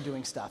churches when they're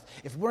doing stuff.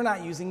 If we're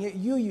not using it,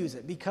 you use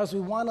it, because we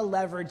want to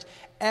leverage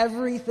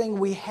everything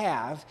we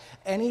have,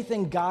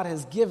 anything God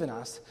has given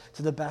us,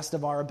 to the best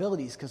of our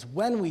abilities, because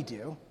when we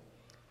do,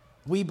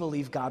 we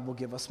believe God will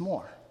give us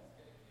more.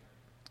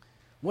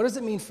 What does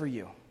it mean for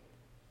you?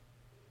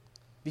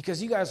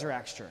 Because you guys are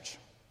Acts Church.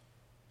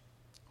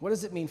 What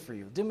does it mean for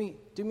you? Do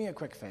me a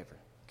quick favor,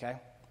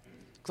 okay?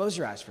 Close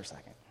your eyes for a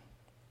second.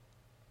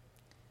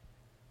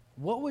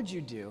 What would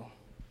you do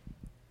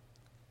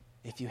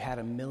if you had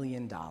 $1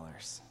 million?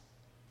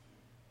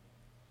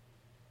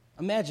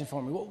 Imagine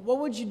for me, what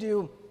would you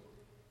do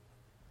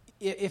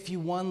if you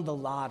won the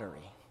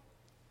lottery?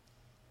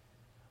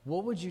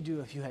 What would you do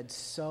if you had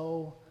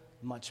so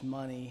much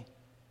money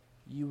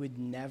you would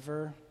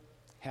never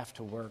have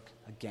to work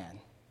again?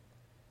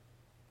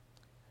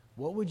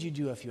 What would you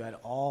do if you had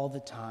all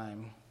the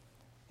time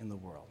in the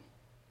world?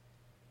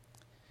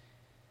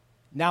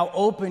 Now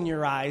open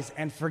your eyes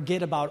and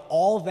forget about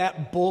all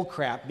that bull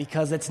crap,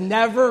 because it's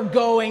never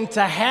going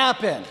to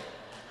happen.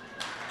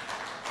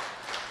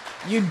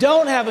 You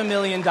don't have $1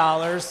 million.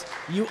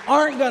 You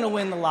aren't going to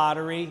win the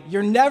lottery.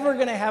 You're never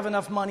going to have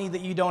enough money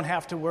that you don't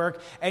have to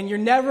work. And you're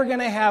never going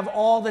to have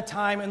all the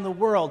time in the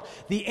world.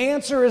 The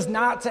answer is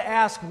not to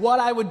ask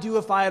what I would do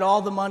if I had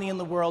all the money in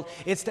the world.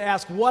 It's to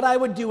ask what I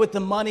would do with the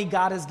money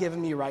God has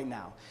given me right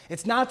now.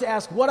 It's not to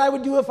ask what I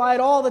would do if I had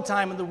all the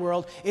time in the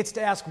world. It's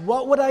to ask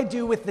what would I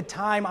do with the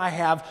time I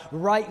have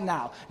right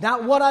now.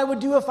 Not what I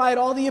would do if I had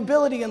all the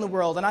ability in the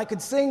world and I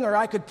could sing or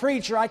I could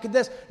preach or I could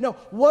this. No,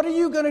 what are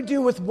you going to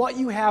do with what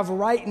you have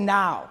right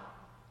now?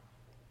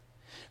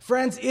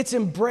 Friends, it's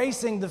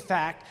embracing the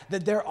fact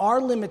that there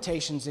are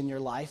limitations in your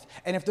life,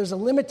 and if there's a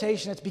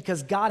limitation, it's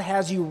because God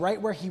has you right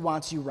where He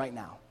wants you right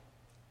now.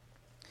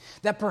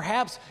 That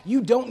perhaps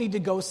you don't need to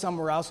go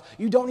somewhere else,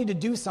 you don't need to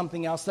do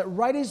something else, that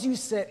right as you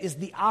sit is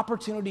the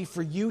opportunity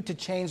for you to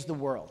change the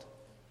world.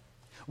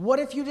 What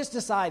if you just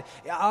decide,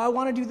 I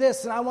want to do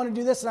this, and I want to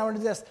do this, and I want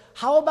to do this?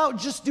 How about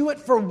just do it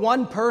for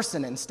one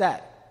person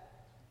instead?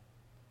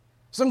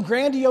 Some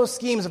grandiose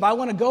schemes, if I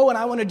want to go and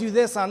I want to do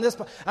this on this,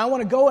 I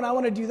want to go and I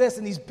want to do this,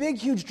 and these big,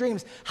 huge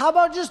dreams. How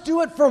about just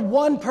do it for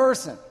one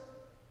person?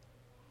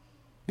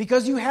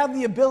 Because you have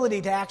the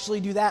ability to actually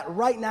do that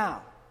right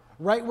now,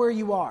 right where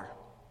you are.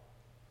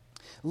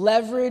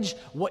 Leverage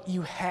what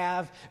you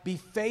have. Be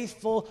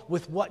faithful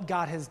with what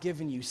God has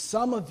given you.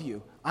 Some of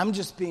you, I'm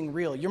just being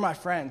real, you're my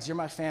friends, you're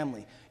my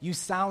family. You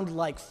sound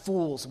like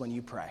fools when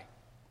you pray.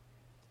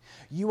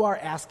 You are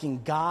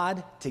asking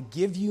God to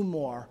give you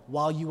more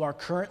while you are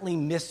currently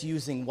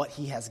misusing what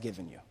He has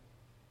given you.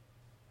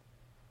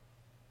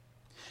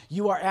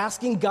 You are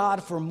asking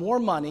God for more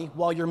money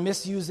while you're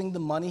misusing the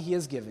money He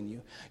has given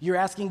you. You're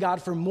asking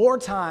God for more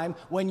time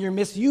when you're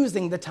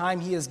misusing the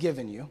time He has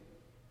given you.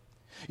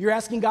 You're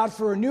asking God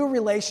for a new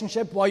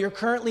relationship while you're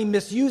currently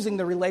misusing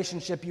the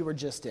relationship you were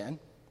just in.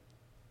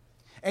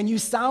 And you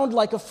sound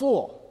like a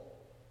fool.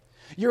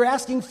 You're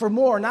asking for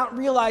more, not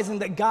realizing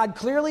that God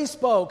clearly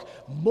spoke,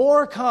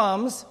 more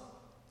comes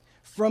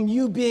from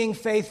you being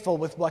faithful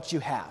with what you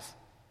have.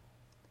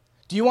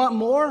 Do you want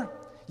more?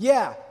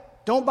 Yeah.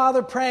 Don't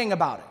bother praying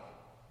about it.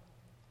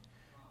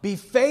 Be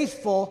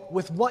faithful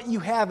with what you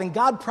have, and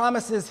God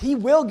promises He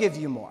will give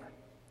you more.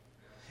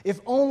 If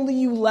only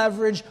you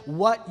leverage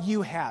what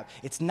you have.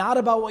 It's not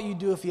about what you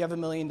do if you have $1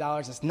 million.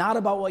 It's not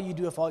about what you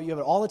do if you have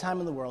it all the time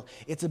in the world.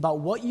 It's about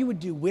what you would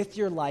do with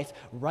your life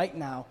right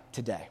now,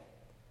 today.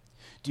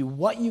 Do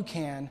what you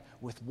can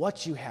with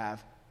what you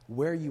have,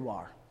 where you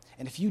are.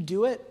 And if you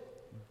do it,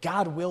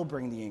 God will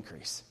bring the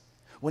increase.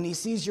 When He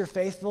sees you're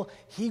faithful,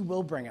 He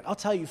will bring it. I'll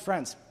tell you,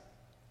 friends,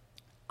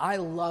 I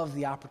love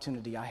the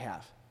opportunity I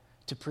have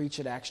to preach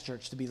at Acts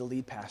Church, to be the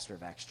lead pastor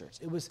of Acts Church.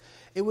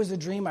 It was a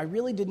dream I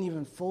really didn't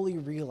even fully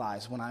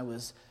realize when I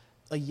was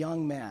a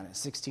young man at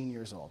 16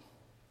 years old.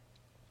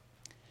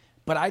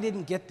 But I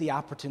didn't get the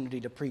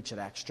opportunity to preach at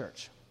Acts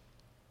Church.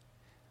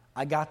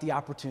 I got the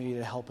opportunity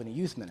to help in a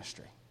youth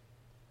ministry.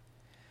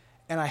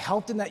 And I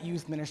helped in that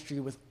youth ministry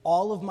with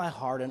all of my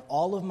heart and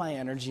all of my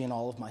energy and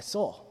all of my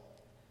soul.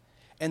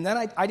 And then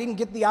I didn't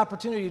get the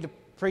opportunity to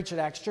preach at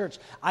Acts Church.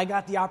 I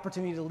got the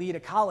opportunity to lead a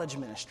college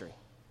ministry.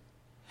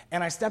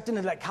 And I stepped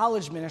into that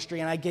college ministry,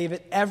 and I gave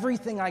it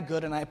everything I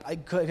could, and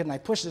I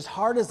pushed as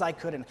hard as I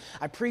could, and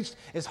I preached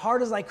as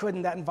hard as I could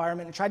in that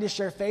environment and tried to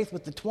share faith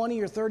with the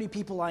 20 or 30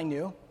 people I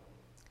knew.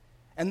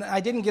 And I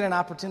didn't get an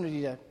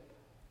opportunity to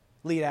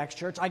lead Acts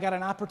Church. I got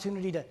an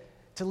opportunity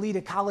to lead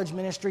a college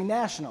ministry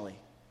nationally.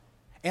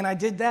 And I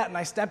did that, and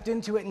I stepped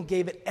into it and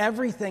gave it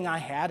everything I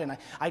had, and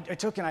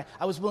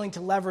I was willing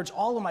to leverage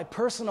all of my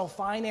personal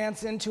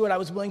finance into it. I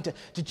was willing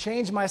to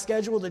change my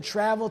schedule, to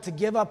travel, to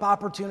give up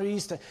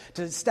opportunities,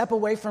 to step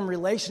away from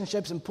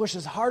relationships and push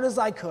as hard as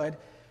I could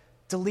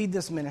to lead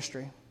this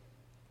ministry.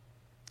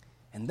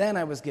 And then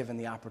I was given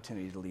the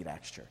opportunity to lead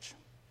Acts Church.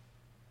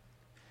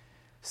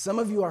 Some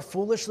of you are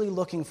foolishly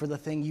looking for the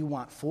thing you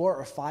want 4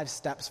 or 5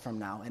 steps from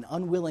now and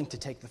unwilling to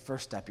take the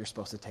first step you're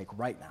supposed to take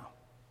right now.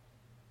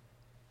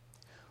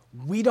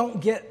 We don't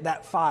get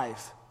that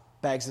 5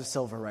 bags of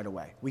silver right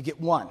away. We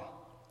get 1.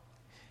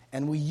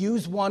 And we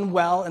use 1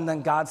 well, and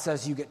then God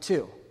says you get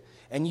 2.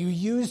 And you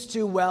use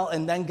 2 well,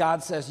 and then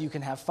God says you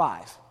can have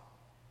 5.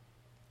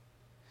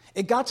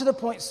 It got to the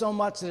point so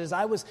much that as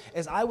I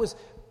was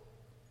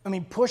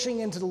pushing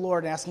into the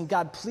Lord and asking,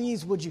 God,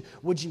 please, would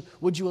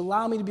you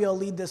allow me to be able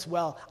to lead this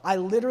well? I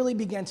literally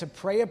began to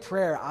pray a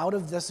prayer out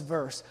of this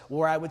verse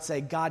where I would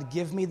say, God,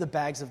 give me the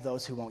bags of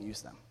those who won't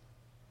use them.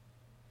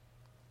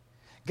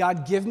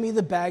 God, give me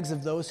the bags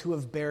of those who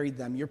have buried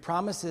them. Your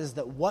promise is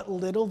that what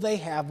little they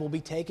have will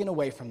be taken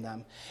away from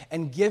them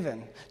and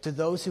given to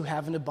those who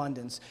have an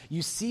abundance.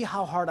 You see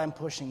how hard I'm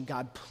pushing.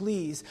 God,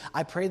 please,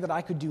 I pray that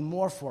I could do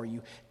more for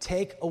you.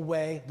 Take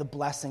away the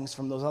blessings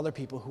from those other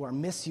people who are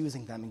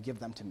misusing them and give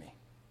them to me.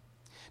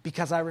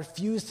 Because I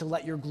refuse to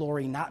let your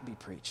glory not be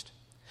preached.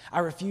 I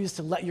refuse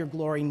to let your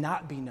glory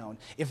not be known.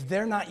 If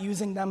they're not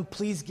using them,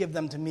 please give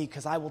them to me,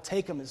 because I will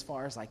take them as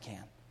far as I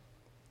can.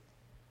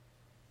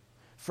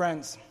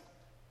 Friends,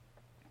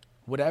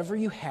 whatever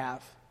you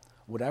have,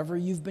 whatever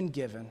you've been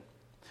given,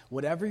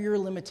 whatever your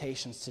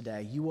limitations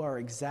today, you are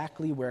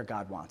exactly where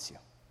God wants you.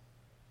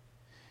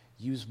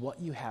 Use what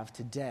you have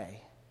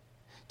today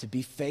to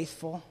be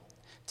faithful,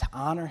 to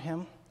honor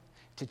Him,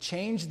 to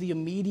change the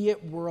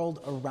immediate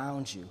world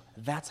around you.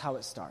 That's how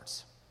it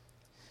starts.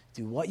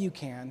 Do what you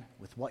can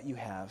with what you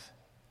have,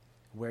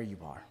 where you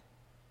are.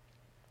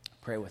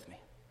 Pray with me.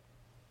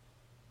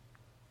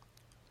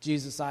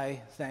 Jesus,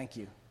 I thank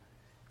you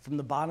from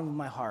the bottom of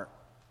my heart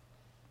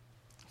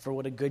for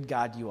what a good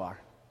God you are.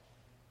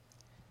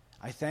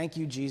 I thank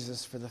you,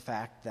 Jesus, for the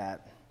fact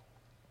that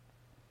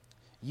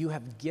you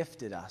have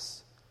gifted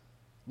us,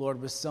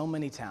 Lord, with so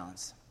many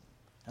talents.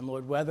 And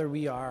Lord, whether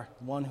we are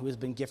one who has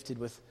been gifted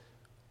with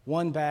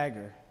 1 bag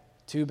or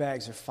 2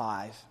 bags or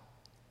 5,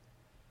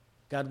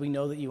 God, we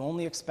know that you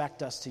only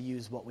expect us to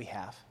use what we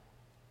have,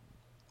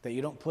 that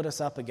you don't put us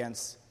up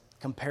against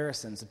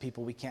comparisons of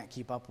people we can't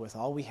keep up with.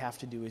 All we have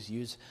to do is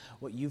use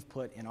what you've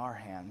put in our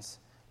hands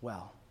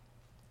well.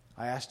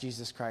 I ask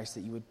Jesus Christ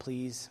that you would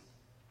please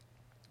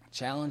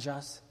challenge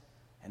us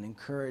and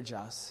encourage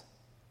us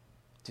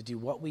to do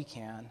what we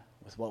can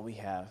with what we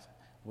have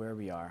where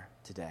we are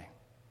today.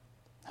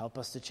 Help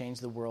us to change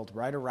the world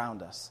right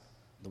around us,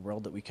 the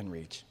world that we can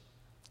reach.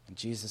 In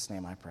Jesus'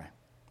 name I pray.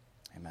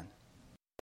 Amen.